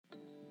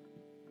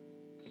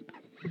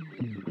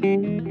Welcome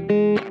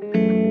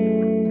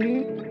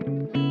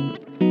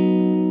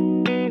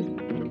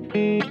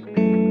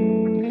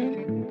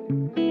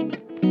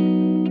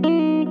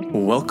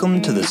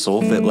to the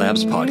SoulFit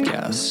Labs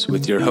podcast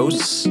with your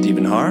hosts,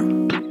 Stephen Haar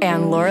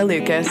and Laura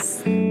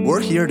Lucas. We're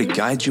here to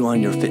guide you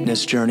on your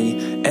fitness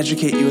journey,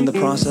 educate you in the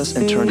process,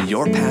 and turn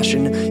your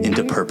passion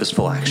into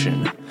purposeful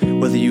action.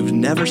 Whether you've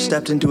never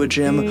stepped into a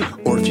gym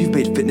or if you've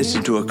made fitness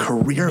into a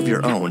career of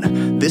your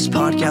own, this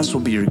podcast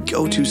will be your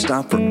go-to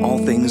stop for all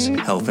things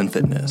health and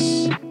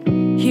fitness.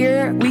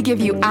 Here, we give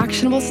you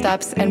actionable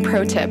steps and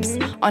pro tips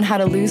on how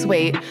to lose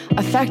weight,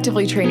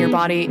 effectively train your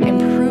body,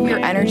 improve your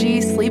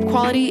energy, sleep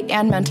quality,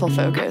 and mental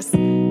focus.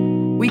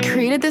 We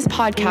created this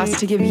podcast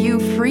to give you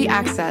free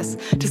access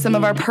to some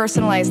of our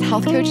personalized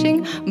health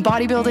coaching,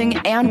 bodybuilding,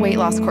 and weight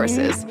loss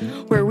courses,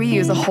 where we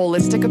use a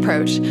holistic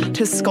approach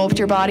to sculpt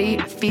your body,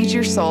 feed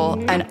your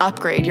soul, and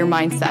upgrade your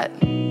mindset.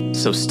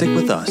 So stick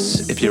with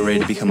us if you're ready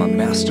to become a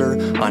master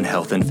on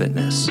health and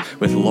fitness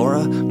with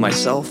Laura,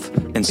 myself,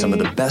 and some of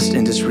the best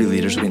industry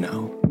leaders we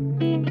know.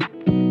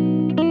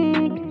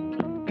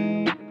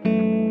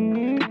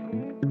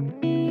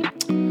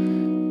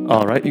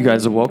 All right, you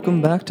guys,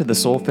 welcome back to the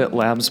SoulFit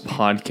Labs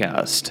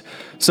podcast.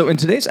 So in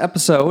today's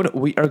episode,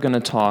 we are going to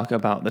talk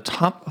about the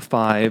top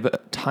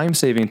 5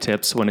 time-saving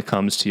tips when it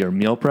comes to your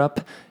meal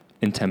prep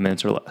in 10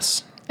 minutes or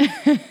less.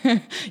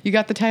 You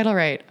got the title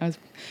right. I was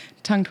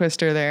tongue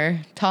twister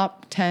there.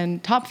 Top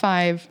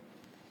 5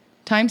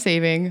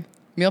 time-saving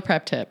meal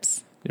prep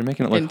tips. You're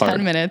making it look in hard.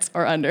 10 minutes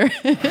or under.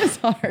 It's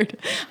hard.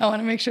 I want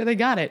to make sure they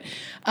got it.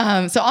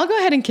 So I'll go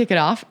ahead and kick it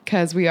off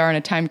because we are in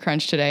a time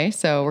crunch today.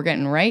 So we're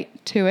getting right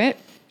to it.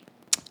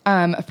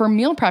 For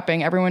meal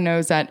prepping, everyone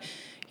knows that,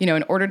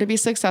 in order to be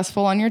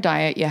successful on your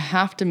diet, you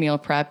have to meal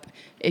prep.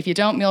 If you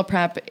don't meal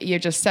prep, you're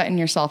just setting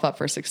yourself up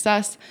for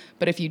success.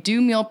 But if you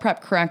do meal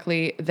prep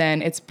correctly,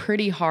 then it's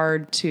pretty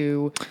hard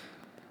to...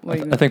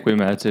 I think we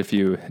meant if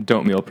you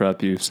don't meal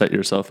prep, you set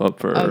yourself up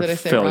for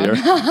failure.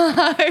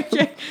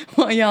 Okay.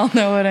 Well, y'all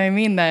know what I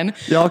mean then.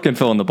 Y'all can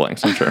fill in the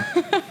blanks, I'm sure.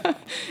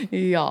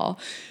 Y'all.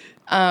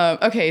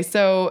 Okay,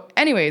 so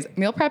anyways,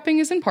 meal prepping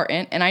is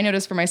important. And I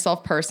notice for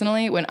myself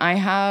personally, when I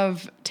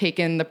have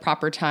taken the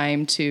proper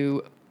time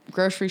to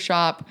grocery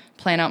shop,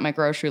 plan out my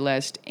grocery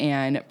list,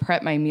 and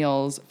prep my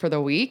meals for the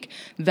week,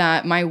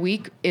 that my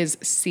week is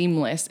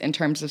seamless in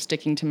terms of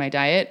sticking to my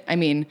diet. I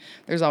mean,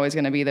 there's always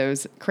going to be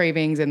those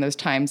cravings and those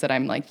times that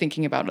I'm like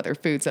thinking about other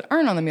foods that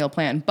aren't on the meal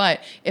plan. But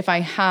if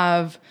I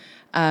have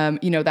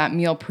that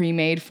meal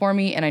pre-made for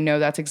me, and I know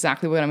that's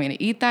exactly what I'm going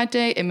to eat that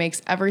day, it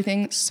makes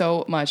everything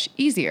so much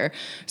easier.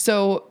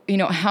 So,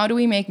 how do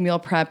we make meal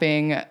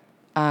prepping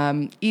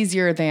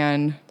easier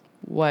than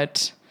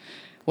what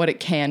it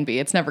can be?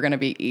 It's never going to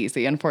be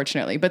easy,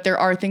 unfortunately, but there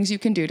are things you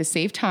can do to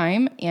save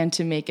time and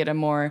to make it a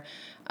more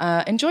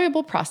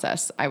enjoyable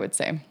process, I would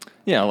say.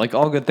 Yeah, like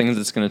all good things,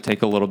 it's going to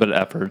take a little bit of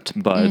effort,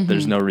 but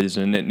there's no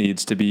reason it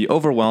needs to be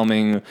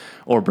overwhelming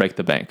or break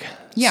the bank.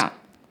 Yeah.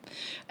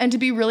 And to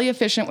be really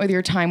efficient with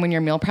your time when you're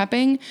meal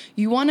prepping,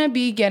 you want to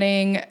be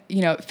getting,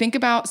 think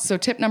about, so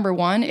tip number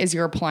 1 is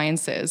your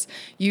appliances.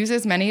 Use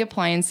as many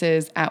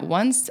appliances at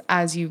once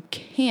as you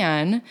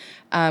can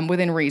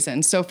within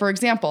reason. So for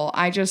example,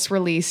 I just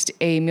released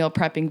a meal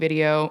prepping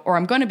video, or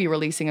I'm going to be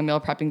releasing a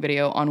meal prepping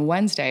video on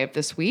Wednesday of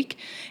this week.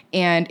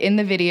 And in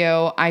the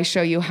video, I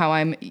show you how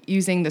I'm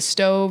using the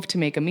stove to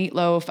make a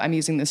meatloaf. I'm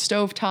using the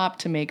stovetop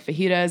to make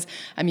fajitas.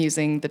 I'm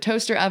using the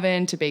toaster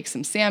oven to bake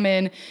some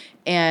salmon.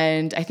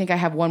 And I think I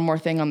have one more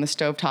thing on the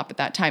stovetop at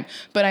that time.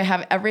 But I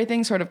have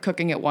everything sort of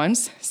cooking at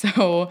once.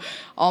 So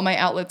all my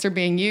outlets are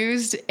being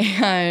used.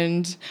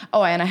 And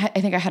I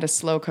think I had a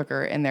slow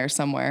cooker in there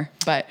somewhere.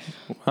 But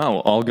wow,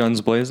 all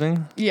guns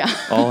blazing? Yeah.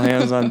 All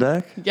hands on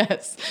deck?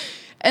 Yes.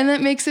 And that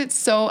makes it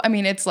so,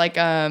 it's like,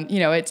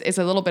 it's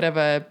a little bit of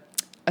a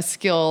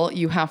skill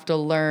you have to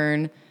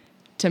learn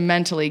to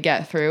mentally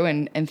get through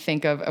and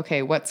think of,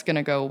 okay, what's going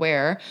to go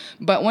where.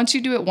 But once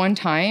you do it one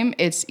time,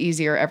 it's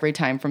easier every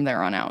time from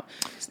there on out.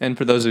 And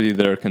for those of you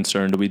that are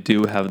concerned, we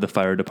do have the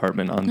fire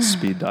department on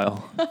speed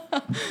dial.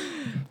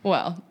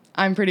 Well,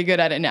 I'm pretty good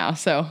at it now,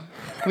 so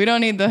we don't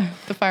need the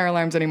fire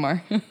alarms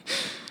anymore.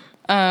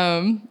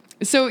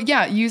 So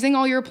yeah, using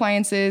all your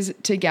appliances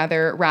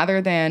together rather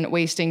than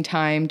wasting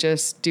time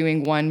just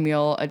doing one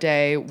meal a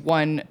day,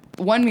 one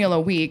meal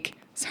a week.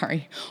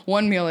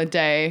 One meal a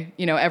day,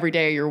 every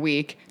day of your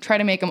week. Try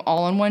to make them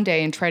all in one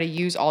day and try to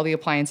use all the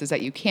appliances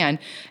that you can.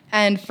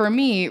 And for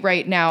me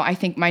right now, I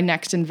think my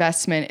next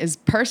investment is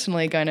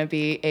personally going to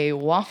be a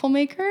waffle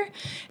maker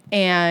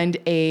and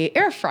a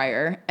air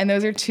fryer. And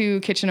those are 2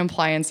 kitchen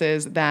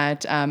appliances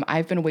that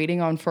I've been waiting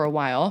on for a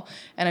while.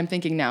 And I'm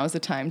thinking now is the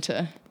time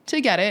to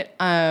get it.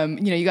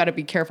 You got to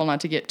be careful not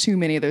to get too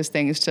many of those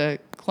things to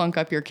clunk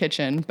up your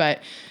kitchen. But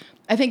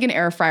I think an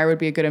air fryer would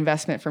be a good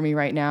investment for me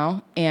right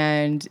now.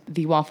 And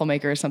the waffle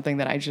maker is something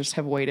that I just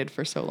have waited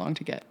for so long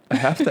to get. I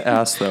have to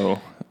ask, though,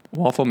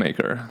 waffle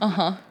maker.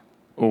 Uh-huh.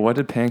 What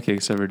did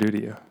pancakes ever do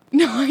to you?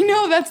 No, I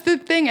know. That's the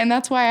thing. And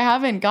that's why I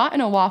haven't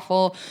gotten a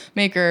waffle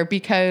maker,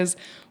 because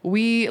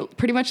we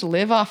pretty much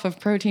live off of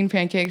protein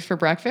pancakes for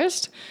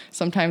breakfast,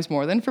 sometimes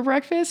more than for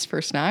breakfast,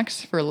 for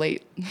snacks, for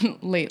late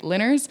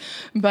dinners.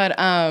 But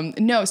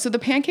no, so the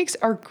pancakes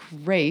are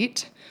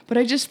great, but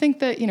I just think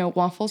that,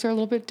 waffles are a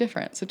little bit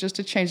different. So just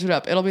to change it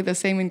up, it'll be the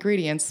same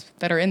ingredients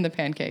that are in the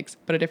pancakes,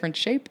 but a different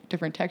shape,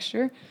 different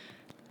texture,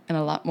 and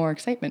a lot more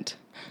excitement,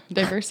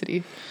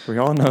 diversity. We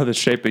all know the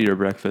shape of your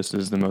breakfast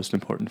is the most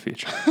important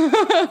feature.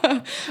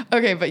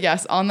 Okay, but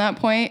yes, on that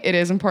point, it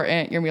is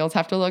important. Your meals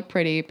have to look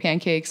pretty.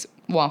 Pancakes,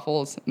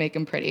 waffles, make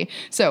them pretty.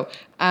 So,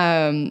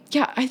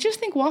 I just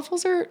think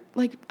waffles are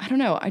I don't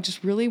know. I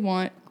just really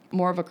want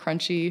more of a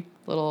crunchy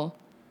little.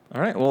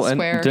 All right. Well, and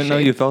square didn't know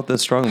shape. you felt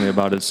this strongly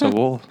about it, so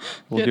we'll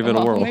give it a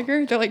waffle whirl.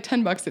 maker. They're like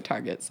 $10 at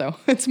Target, so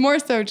it's more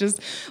so just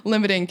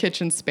limiting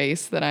kitchen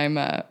space that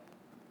I'm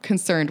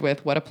concerned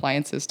with what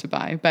appliances to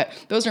buy. But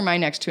those are my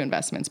next two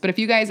investments. But if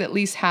you guys at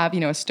least have, a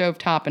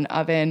stovetop, an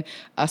oven,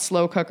 a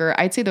slow cooker,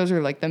 I'd say those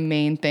are like the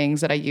main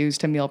things that I use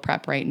to meal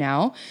prep right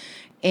now.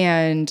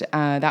 And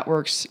that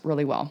works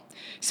really well.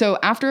 So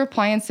after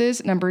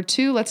appliances, number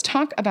 2, let's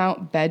talk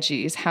about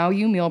veggies, how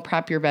you meal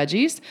prep your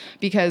veggies.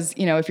 Because,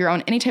 if you're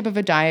on any type of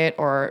a diet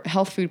or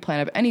health food plan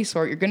of any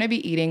sort, you're going to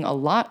be eating a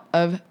lot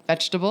of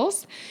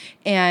vegetables.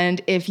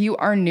 And if you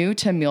are new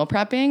to meal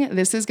prepping,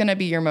 this is going to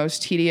be your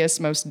most tedious,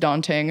 most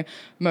daunting,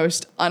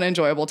 most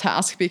unenjoyable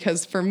task.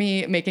 Because for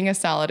me, making a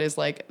salad is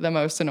like the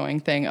most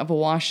annoying thing of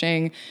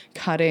washing,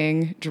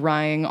 cutting,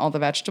 drying all the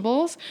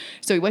vegetables.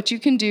 So what you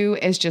can do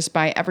is just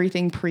buy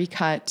everything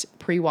pre-cut,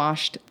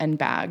 pre-washed, and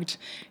bagged.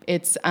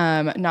 It's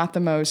not the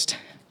most,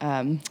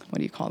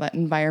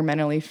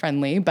 environmentally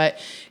friendly, but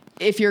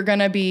if you're going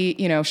to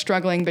be,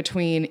 struggling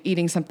between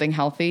eating something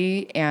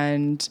healthy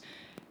and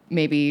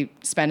maybe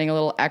spending a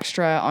little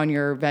extra on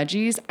your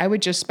veggies, I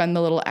would just spend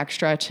the little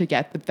extra to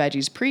get the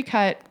veggies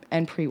pre-cut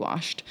and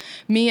pre-washed.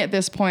 Me at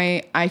this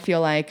point, I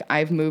feel like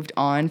I've moved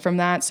on from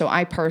that. So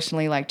I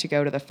personally like to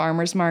go to the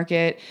farmer's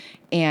market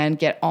and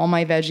get all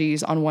my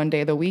veggies on one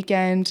day of the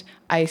weekend.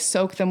 I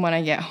soak them when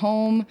I get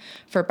home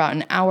for about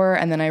an hour,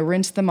 and then I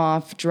rinse them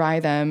off, dry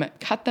them,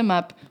 cut them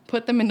up,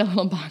 put them into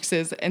little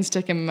boxes, and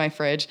stick them in my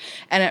fridge.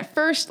 And at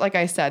first, like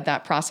I said,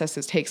 that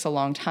process takes a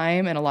long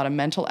time and a lot of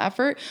mental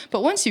effort.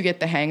 But once you get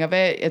the hang of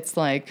it, it's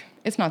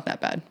not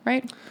that bad,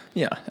 right?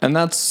 Yeah, and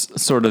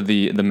that's sort of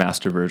the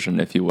master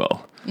version, if you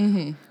will.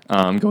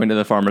 Mm-hmm. Going to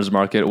the farmer's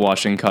market,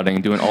 washing,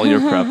 cutting, doing all your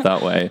prep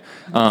that way.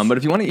 But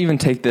if you want to even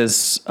take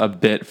this a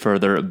bit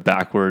further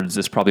backwards,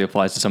 this probably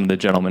applies to some of the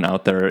gentlemen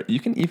out there. You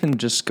can even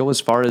just go as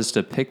far as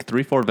to pick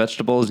 3-4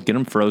 vegetables, get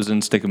them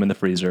frozen, stick them in the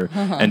freezer,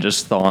 and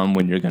just thaw them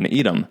when you're going to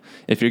eat them.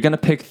 If you're going to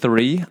pick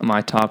 3,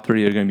 my top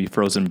 3 are going to be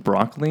frozen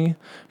broccoli,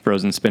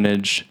 frozen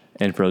spinach,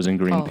 and frozen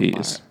green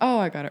peas. Oh,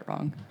 I got it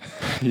wrong.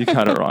 You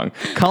got it wrong.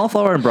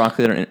 Cauliflower and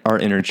broccoli are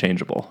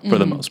interchangeable for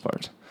the most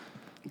part.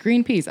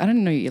 Green peas. I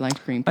didn't know you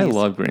liked green peas. I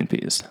love green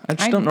peas. I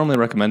just don't normally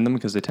recommend them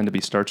because they tend to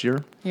be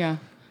starchier. Yeah.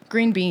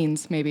 Green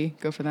beans, maybe.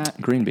 Go for that.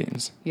 Green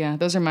beans. Yeah,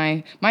 those are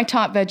my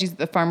top veggies at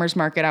the farmer's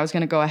market. I was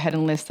going to go ahead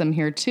and list them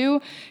here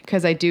too,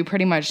 because I do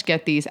pretty much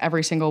get these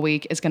every single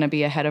week. It's going to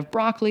be a head of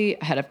broccoli,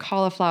 a head of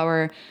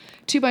cauliflower,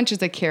 2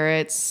 bunches of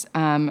carrots,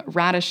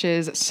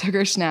 radishes,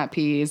 sugar snap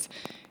peas,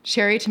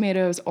 cherry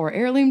tomatoes or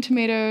heirloom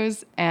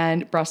tomatoes,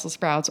 and Brussels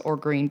sprouts or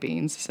green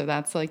beans. So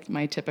that's like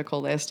my typical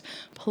list.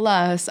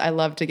 Plus, I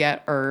love to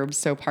get herbs,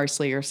 so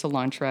parsley or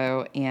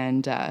cilantro.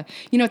 And,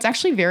 it's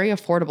actually very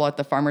affordable at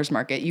the farmer's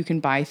market. You can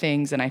buy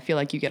things, and I feel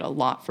like you get a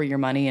lot for your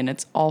money, and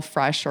it's all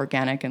fresh,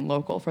 organic, and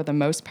local for the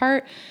most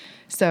part.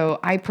 So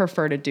I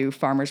prefer to do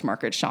farmer's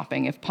market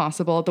shopping if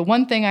possible. The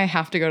one thing I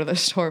have to go to the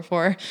store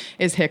for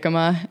is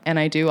jicama, and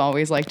I do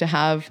always like to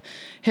have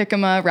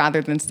jicama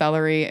rather than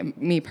celery.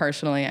 Me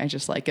personally, I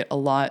just like it a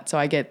lot, so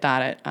I get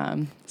that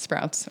at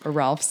Sprouts or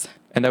Ralph's.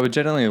 And I would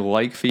generally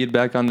like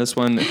feedback on this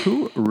one.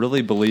 Who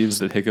really believes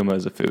that jicama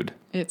is a food?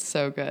 It's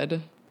so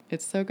good.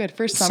 It's so good.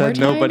 For summertime.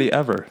 Said nobody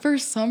ever. For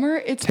summer,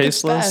 it's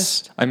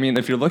tasteless. The best. I mean,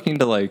 if you're looking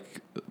to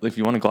if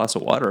you want a glass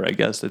of water, I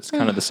guess it's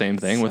kind of the same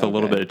thing with a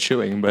little bit of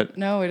chewing, but.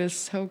 No, it is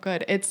so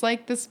good. It's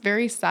like this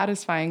very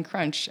satisfying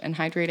crunch and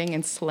hydrating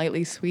and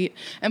slightly sweet.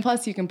 And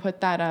plus you can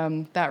put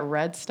that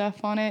red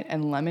stuff on it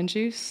and lemon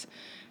juice.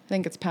 I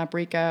think it's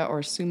paprika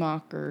or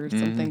sumac or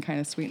something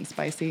kind of sweet and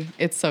spicy.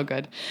 It's so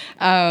good.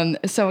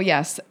 So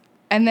yes.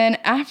 And then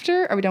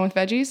after, are we done with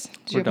veggies?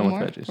 We're done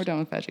with veggies. We're done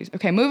with veggies.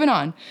 Okay, moving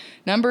on.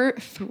 Number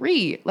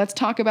 3, let's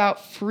talk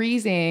about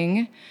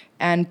freezing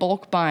and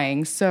bulk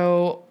buying.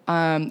 So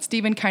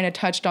Stephen kind of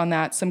touched on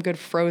that, some good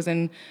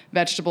frozen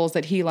vegetables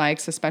that he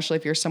likes, especially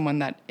if you're someone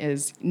that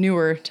is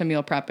newer to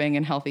meal prepping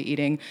and healthy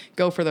eating.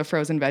 Go for the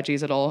frozen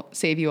veggies. It'll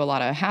save you a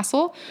lot of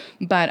hassle.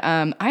 But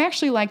I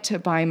actually like to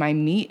buy my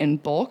meat in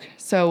bulk.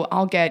 So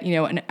I'll get,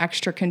 an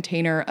extra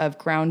container of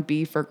ground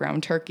beef or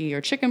ground turkey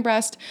or chicken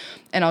breast,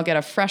 and I'll get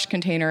a fresh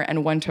container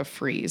and one to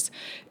freeze.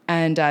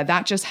 And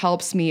that just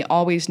helps me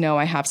always know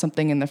I have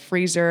something in the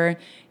freezer.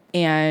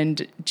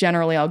 And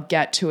generally I'll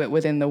get to it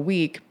within the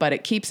week, but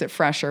it keeps it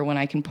fresher when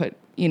I can put,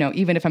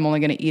 even if I'm only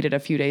going to eat it a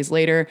few days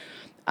later,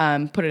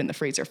 put it in the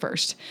freezer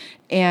first.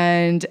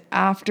 And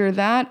after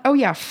that, oh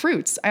yeah,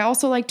 fruits. I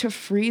also like to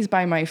freeze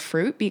by my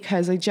fruit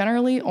because I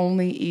generally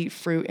only eat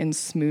fruit in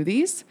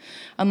smoothies,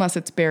 unless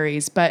it's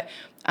berries. But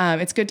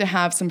it's good to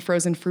have some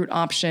frozen fruit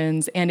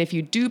options. And if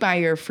you do buy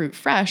your fruit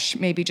fresh,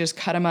 maybe just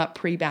cut them up,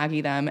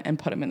 pre-baggy them, and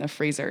put them in the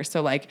freezer.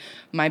 So like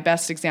my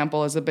best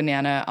example is a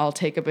banana. I'll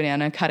take a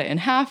banana, cut it in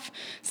half,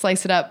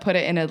 slice it up, put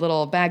it in a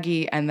little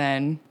baggie, and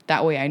then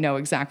that way I know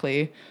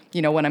exactly,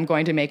 when I'm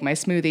going to make my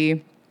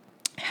smoothie,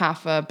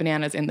 half a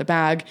banana's in the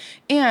bag.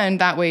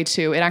 And that way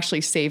too, it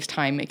actually saves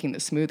time making the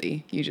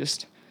smoothie. You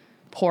just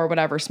pour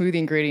whatever smoothie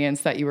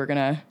ingredients that you were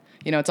gonna,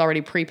 it's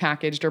already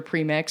pre-packaged or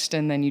pre-mixed,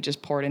 and then you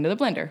just pour it into the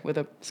blender with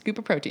a scoop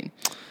of protein.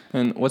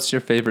 And what's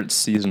your favorite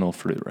seasonal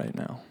fruit right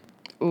now?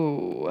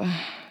 Ooh,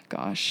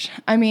 gosh.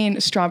 I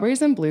mean,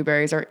 strawberries and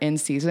blueberries are in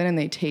season and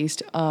they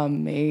taste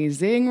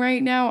amazing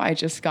right now. I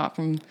just got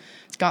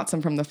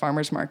some from the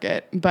farmer's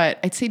market, but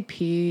I'd say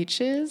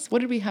peaches. What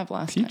did we have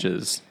last time?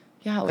 Peaches.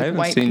 Yeah, like I haven't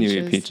white seen peaches.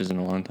 you eat peaches in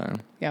a long time.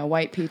 Yeah,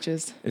 white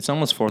peaches. It's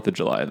almost 4th of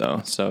July, though,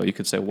 so you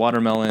could say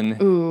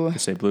watermelon. Ooh. You could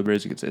say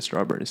blueberries. You could say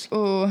strawberries.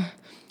 Ooh.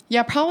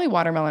 Yeah, probably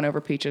watermelon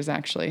over peaches,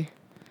 actually.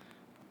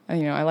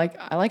 And, I like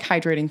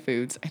hydrating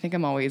foods. I think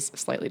I'm always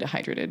slightly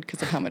dehydrated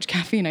because of how much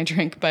caffeine I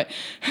drink. But,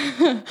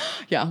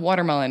 yeah,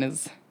 watermelon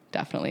is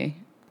definitely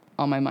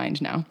on my mind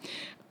now.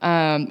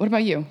 What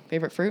about you?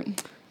 Favorite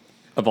fruit?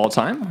 Of all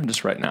time or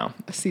just right now?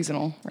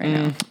 Seasonal right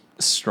now.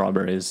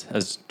 Strawberries,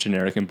 as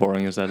generic and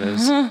boring as that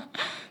is.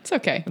 It's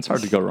okay. It's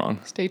hard to go wrong.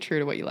 Stay true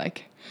to what you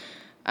like.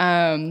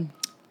 I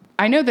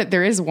know that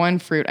there is one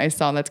fruit I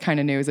saw that's kind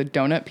of new, is a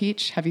donut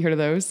peach. Have you heard of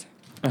those?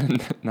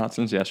 Not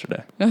since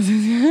yesterday.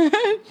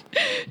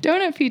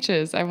 Donut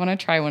peaches. I want to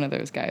try one of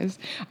those, guys.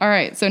 All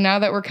right. So now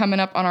that we're coming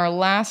up on our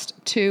last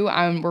two,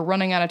 we're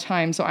running out of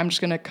time. So I'm just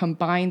going to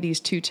combine these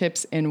two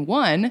tips in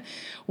one,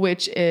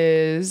 which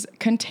is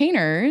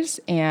containers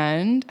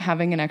and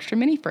having an extra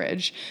mini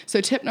fridge. So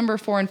tip number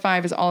 4 and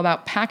 5 is all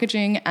about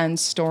packaging and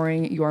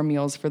storing your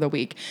meals for the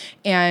week.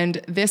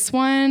 And this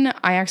one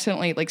I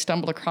accidentally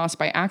stumbled across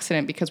by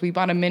accident because we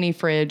bought a mini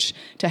fridge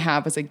to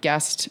have as a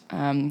guest,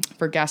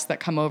 for guests that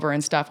come over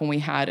and stuff when we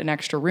had an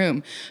extra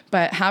room.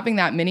 But having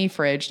that mini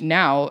fridge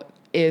now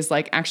is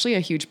actually a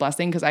huge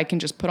blessing because I can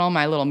just put all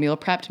my little meal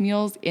prepped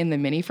meals in the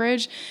mini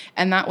fridge.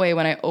 And that way,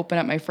 when I open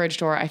up my fridge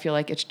door, I feel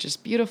like it's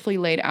just beautifully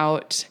laid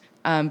out,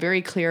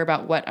 very clear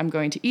about what I'm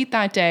going to eat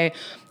that day.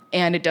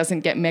 And it doesn't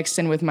get mixed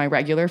in with my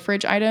regular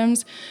fridge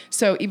items.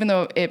 So even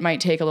though it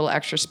might take a little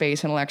extra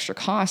space and a little extra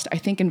cost, I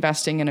think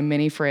investing in a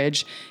mini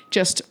fridge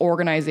just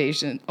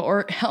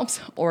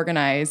helps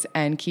organize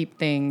and keep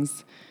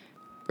things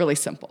really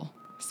simple.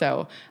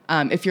 So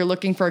if you're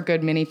looking for a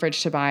good mini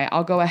fridge to buy,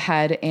 I'll go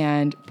ahead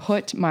and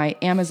put my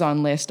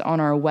Amazon list on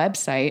our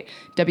website,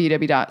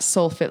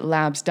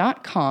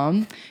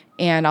 www.soulfitlabs.com,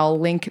 and I'll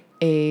link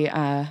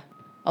a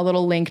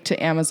little link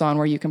to Amazon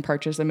where you can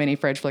purchase a mini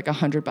fridge for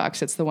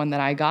 $100. It's the one that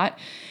I got.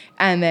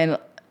 And then,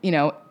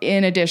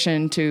 in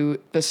addition to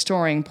the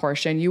storing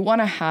portion, you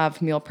want to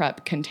have meal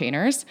prep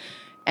containers.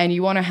 And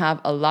you want to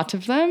have a lot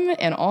of them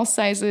in all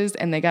sizes,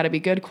 and they got to be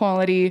good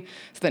quality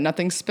so that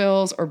nothing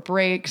spills or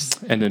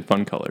breaks. And in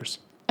fun colors.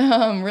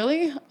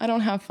 Really? I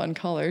don't have fun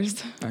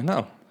colors. I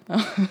know.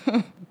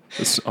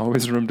 There's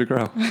always room to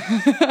grow.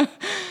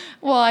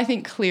 Well, I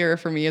think clear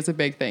for me is a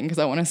big thing because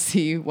I want to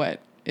see what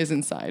is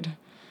inside.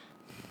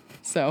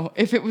 So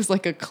if it was a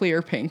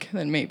clear pink,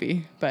 then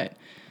maybe, but...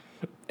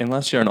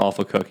 Unless you're an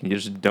awful cook and you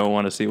just don't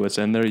want to see what's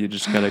in there, you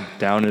just gotta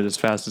down it as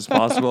fast as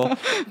possible.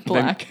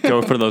 Black. Then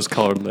go for those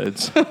colored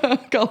lids.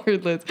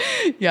 Colored lids.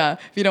 Yeah,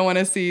 if you don't want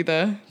to see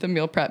the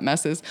meal prep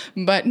messes.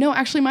 But no,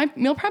 actually my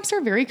meal preps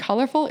are very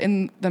colorful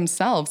in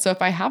themselves. So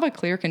if I have a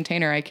clear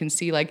container, I can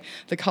see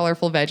the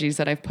colorful veggies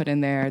that I've put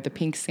in there, the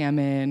pink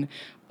salmon,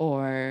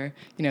 or,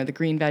 the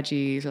green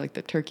veggies, or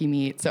the turkey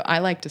meat. So I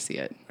like to see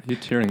it. Are you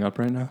tearing up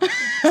right now?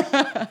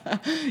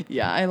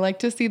 Yeah, I like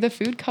to see the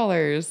food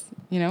colors.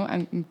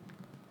 I'm...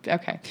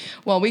 Okay.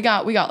 Well, we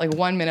got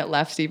 1 minute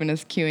left. Stephen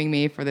is cueing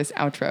me for this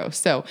outro.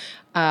 So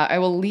I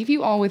will leave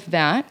you all with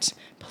that.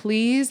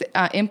 Please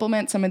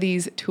implement some of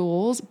these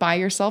tools. Buy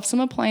yourself some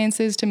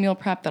appliances to meal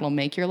prep that'll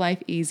make your life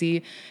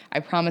easy. I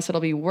promise it'll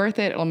be worth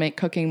it. It'll make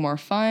cooking more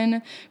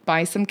fun.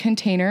 Buy some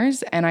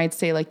containers. And I'd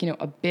say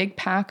a big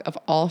pack of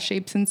all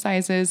shapes and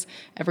sizes,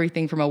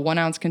 everything from a 1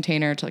 ounce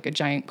container to a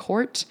giant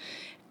quart.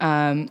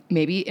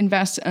 Maybe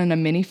invest in a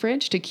mini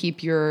fridge to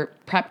keep your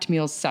prepped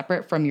meals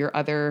separate from your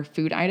other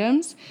food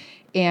items.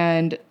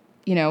 And,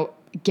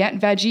 get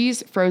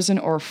veggies, frozen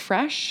or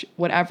fresh,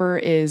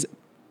 whatever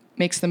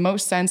makes the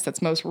most sense,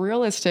 that's most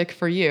realistic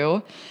for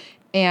you.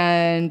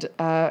 And,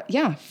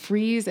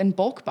 freeze and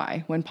bulk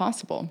buy when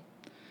possible.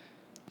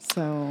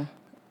 So...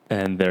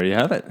 And there you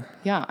have it.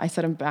 Yeah, I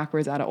said them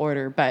backwards out of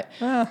order, but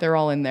they're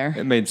all in there.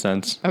 It made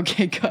sense.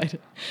 Okay, good.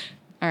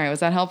 All right, was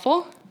that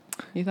helpful,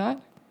 you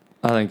thought?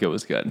 I think it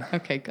was good.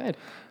 Okay, good.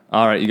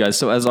 All right, you guys.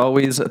 So as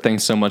always,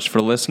 thanks so much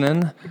for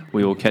listening.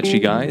 We will catch you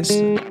guys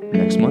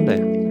next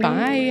Monday.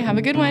 Bye. Have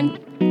a good one.